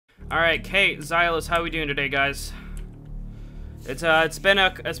Alright, Kate, Xylus, how are we doing today, guys? It's been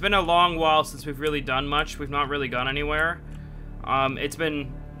a long while since we've really done much. We've not really gone anywhere. It's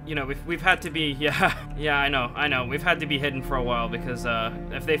been, you know, we've had to be, yeah, I know. We've had to be hidden for a while because,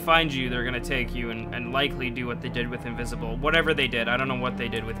 if they find you, they're gonna take you and likely do what they did with Invisible. Whatever they did, I don't know what they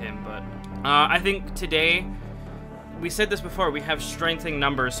did with him, but, I think today, we said this before, we have strengthening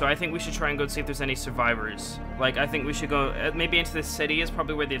numbers, so I think we should try and go see if there's any survivors. Like, I think we should go, maybe into the city is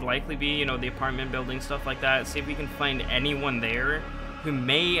probably where they'd likely be, you know, the apartment building, stuff like that. See if we can find anyone there who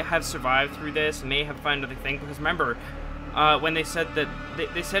may have survived through this, may have found another thing, because remember, when they said that,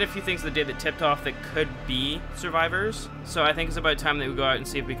 they said a few things the day that tipped off that could be survivors, so I think it's about time that we go out and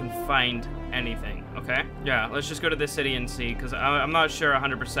see if we can find anything, okay? Yeah, let's just go to this city and see, because I'm not sure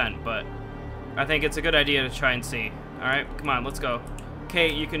 100%, but I think it's a good idea to try and see. Alright, come on, let's go.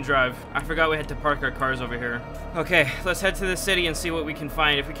 Kate, you can drive. I forgot we had to park our cars over here. Okay, let's head to the city and see what we can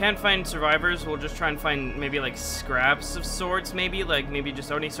find. If we can't find survivors, we'll just try and find maybe like scraps of sorts, maybe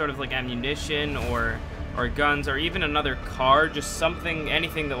just any sort of like ammunition or guns or even another car, just something,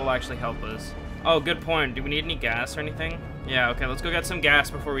 anything that will actually help us. Oh, good point. Do we need any gas or anything? Yeah, okay, let's go get some gas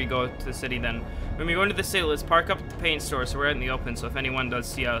before we go to the city then. When we go into the city, let's park up at the paint store so we're out in the open, so if anyone does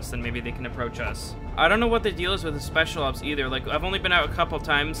see us, then maybe they can approach us. I don't know what the deal is with the special ops either. Like, I've only been out a couple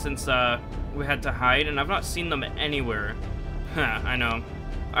times since we had to hide, and I've not seen them anywhere. Huh, I know.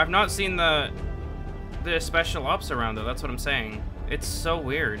 I've not seen the special ops around, though. That's what I'm saying. It's so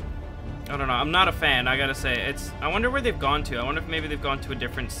weird. I don't know. I'm not a fan, I gotta say. I wonder where they've gone to. I wonder if maybe they've gone to a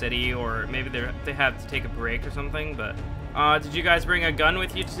different city, or maybe they have to take a break or something, but... did you guys bring a gun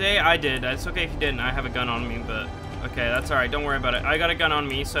with you today? I did. It's okay if you didn't. I have a gun on me, but... Okay, that's alright. Don't worry about it. I got a gun on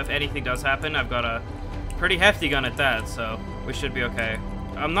me, so if anything does happen, I've got a pretty hefty gun at that, so we should be okay.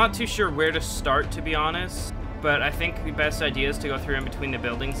 I'm not too sure where to start, to be honest, but I think the best idea is to go through in between the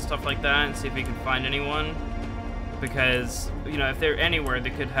buildings and stuff like that and see if we can find anyone. Because, you know, if they're anywhere, they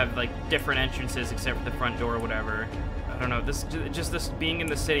could have, like, different entrances except for the front door or whatever. I don't know, this being in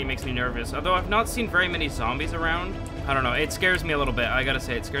the city makes me nervous. Although I've not seen very many zombies around. I don't know, it scares me a little bit. I gotta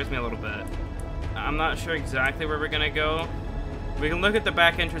say, it scares me a little bit. I'm not sure exactly where we're gonna go. We can look at the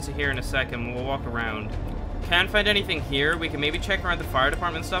back entrance here in a second. We'll walk around. Can't find anything here. We can maybe check around the fire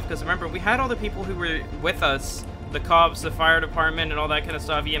department stuff, because remember, we had all the people who were with us, the cops, the fire department, and all that kind of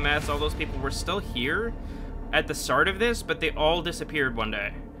stuff, EMS, all those people were still here at the start of this, but they all disappeared one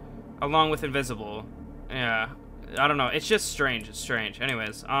day, along with Invisible. Yeah, I don't know. It's just strange. It's strange.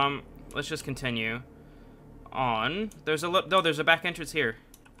 Anyways, let's just continue on. There's a back entrance here.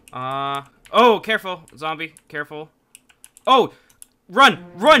 Oh, careful, zombie, careful. Oh,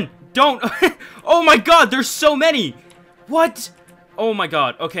 run, don't. Oh my God, there's so many. What? Oh my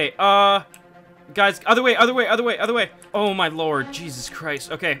God. Okay, guys, other way. Oh my Lord, Jesus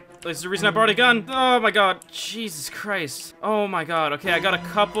Christ. Okay, this is the reason I brought a gun. Oh my God, Jesus Christ. Oh my God. Okay, I got a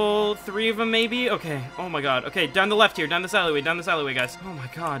couple, 3 of them maybe. Okay, oh my God. Okay, down the left here, down this alleyway, guys. Oh my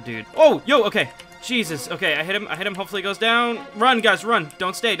God, dude. Oh, yo, okay. Jesus, okay, I hit him, hopefully he goes down. Run, guys, run.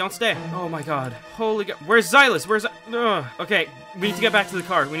 Don't stay. Oh my God. Holy God. Where's Xylus? Okay, we need to get back to the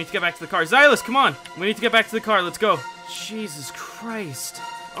car. Xylus, come on. We need to get back to the car. Let's go. Jesus Christ.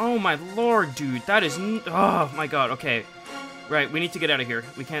 Oh my Lord, dude. That is, oh my God, okay. Right, we need to get out of here.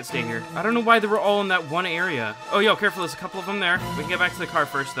 We can't stay here. I don't know why they were all in that one area. Oh, yo, careful, there's a couple of them there. We can get back to the car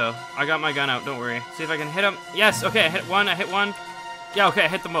first, though. I got my gun out, don't worry. See if I can hit them. Yes, okay, I hit one. Yeah, okay, I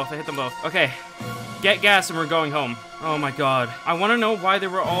hit them both. Okay, get gas and we're going home. Oh my God. I want to know why they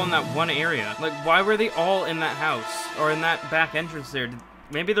were all in that one area. Like, why were they all in that house? Or in that back entrance there?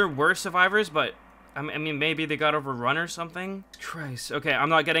 Maybe there were survivors, but... I mean, maybe they got overrun or something? Christ. Okay, I'm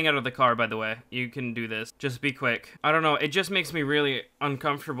not getting out of the car, by the way. You can do this. Just be quick. I don't know. It just makes me really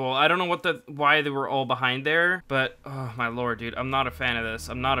uncomfortable. I don't know why they were all behind there, but, oh my Lord, dude. I'm not a fan of this.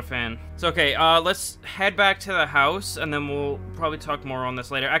 I'm not a fan. So, okay, let's head back to the house, and then we'll probably talk more on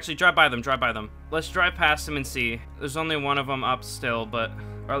this later. Actually, drive by them. Let's drive past them and see. There's only one of them up still, but,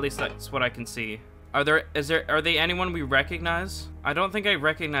 or at least that's what I can see. Are they anyone we recognize? I don't think I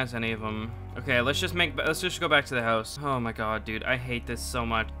recognize any of them. Okay, let's just go back to the house. Oh my God, dude, I hate this so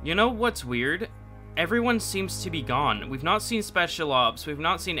much. You know what's weird? Everyone seems to be gone. We've not seen special ops, we've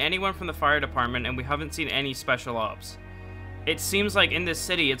not seen anyone from the fire department, and we haven't seen any special ops. It seems like in this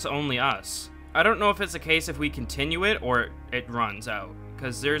city, it's only us. I don't know if it's a case if we continue it or it runs out,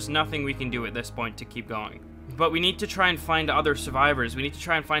 because there's nothing we can do at this point to keep going. But we need to try and find other survivors. We need to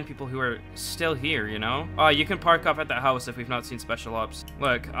try and find people who are still here, you know? You can park up at that house if we've not seen special ops.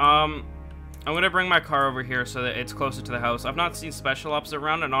 Look, I'm gonna bring my car over here so that it's closer to the house. I've not seen special ops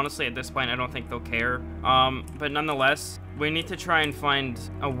around, and honestly, at this point, I don't think they'll care. But nonetheless, we need to try and find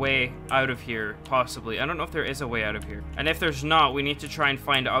a way out of here, possibly. I don't know if there is a way out of here. And if there's not, we need to try and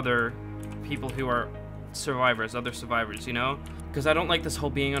find other people who are survivors, other survivors, you know? Because I don't like this whole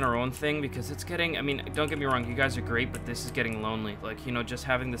being on our own thing, because it's getting, I mean, don't get me wrong, you guys are great, but this is getting lonely. Like, you know, just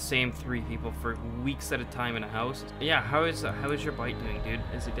having the same 3 people for weeks at a time in a house. Yeah, how is your bite doing, dude?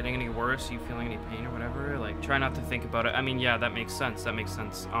 Is it getting any worse? Are you feeling any pain or whatever? Like, try not to think about it. I mean, yeah, that makes sense. That makes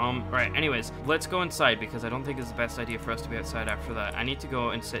sense. Right, anyways, let's go inside, because I don't think it's the best idea for us to be outside after that. I need to go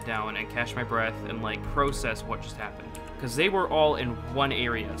and sit down and catch my breath and, like, process what just happened. Because they were all in one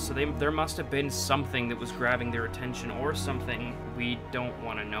area, so there must have been something that was grabbing their attention, or something we don't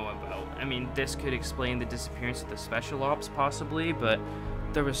want to know about. I mean, this could explain the disappearance of the special ops, possibly, but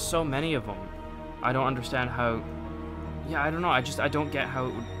there was so many of them. I don't understand how... Yeah, I don't know, I don't get how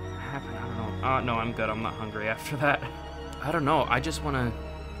it would happen. I don't know. No, I'm good, I'm not hungry after that. I don't know, I just want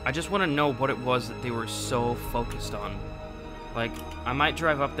to know what it was that they were so focused on. Like, I might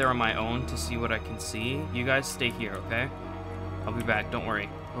drive up there on my own to see what I can see. You guys stay here, okay? I'll be back, don't worry.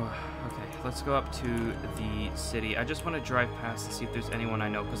 Oh, okay, let's go up to the city. I just want to drive past to see if there's anyone I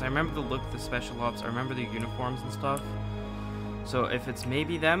know, because I remember the look of the special ops, I remember the uniforms and stuff. So if it's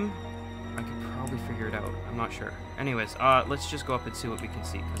maybe them, I could probably figure it out. I'm not sure. Anyways, let's just go up and see what we can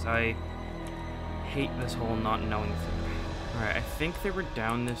see, because I hate this whole not knowing thing. Alright, I think they were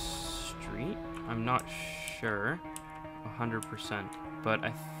down this street. I'm not sure. 100%, but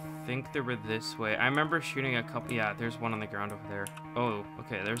I think they were this way. I remember shooting a couple. Yeah, there's one on the ground over there. Oh,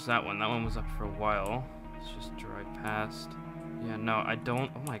 okay, there's that one. That one was up for a while. Let's just drive past. Yeah, no, I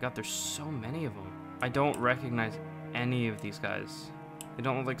don't. Oh my god, there's so many of them. I don't recognize any of these guys. They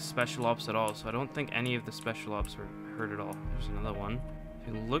don't look like special ops at all, so I don't think any of the special ops were hurt at all. There's another one.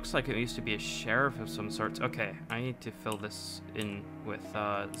 It looks like it used to be a sheriff of some sorts. Okay, I need to fill this in with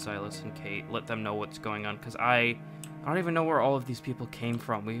Xylus and Kate. Let them know what's going on, because I don't even know where all of these people came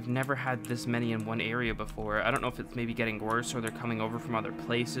from. We've never had this many in one area before. I don't know if it's maybe getting worse or they're coming over from other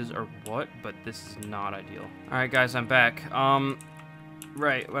places or what, but this is not ideal. Alright guys, I'm back.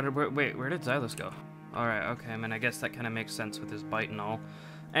 Right, wait, where did Xylus go? Alright, okay, I mean, I guess that kind of makes sense with his bite and all.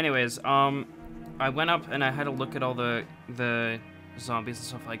 Anyways, I went up and I had a look at all the zombies and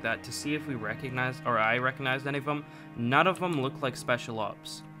stuff like that to see if we recognized, or I recognized any of them. None of them looked like special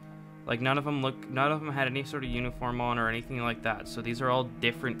ops. Like, none of them had any sort of uniform on or anything like that. So these are all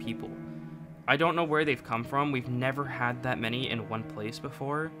different people. I don't know where they've come from. We've never had that many in one place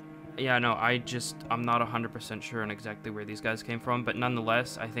before. Yeah, no, I'm not 100% sure on exactly where these guys came from, but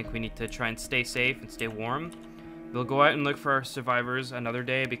nonetheless, I think we need to try and stay safe and stay warm. We'll go out and look for our survivors another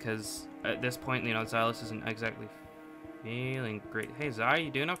day, because at this point, you know, Xylus isn't exactly feeling great. Hey, Zai,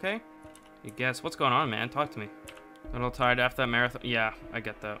 you doing okay? You guess, what's going on, man? Talk to me. A little tired after that marathon. Yeah, I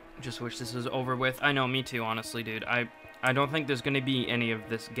get that. Just wish this was over with. I know, me too, honestly, dude. I don't think there's gonna be any of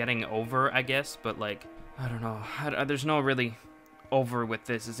this getting over, I guess, but, like, I don't know. There's no really over with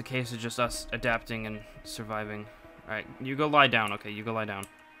this. It's a case of just us adapting and surviving. Alright, you go lie down, okay? You go lie down.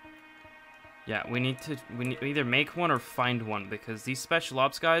 Yeah, we need to either make one or find one, because these special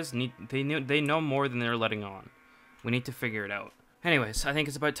ops guys, they know more than they're letting on. We need to figure it out. Anyways, I think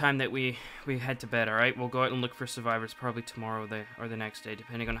it's about time that we head to bed, alright? We'll go out and look for survivors probably tomorrow or the next day,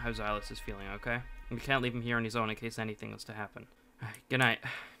 depending on how Xylus is feeling, okay? We can't leave him here on his own in case anything was to happen. Alright, good night.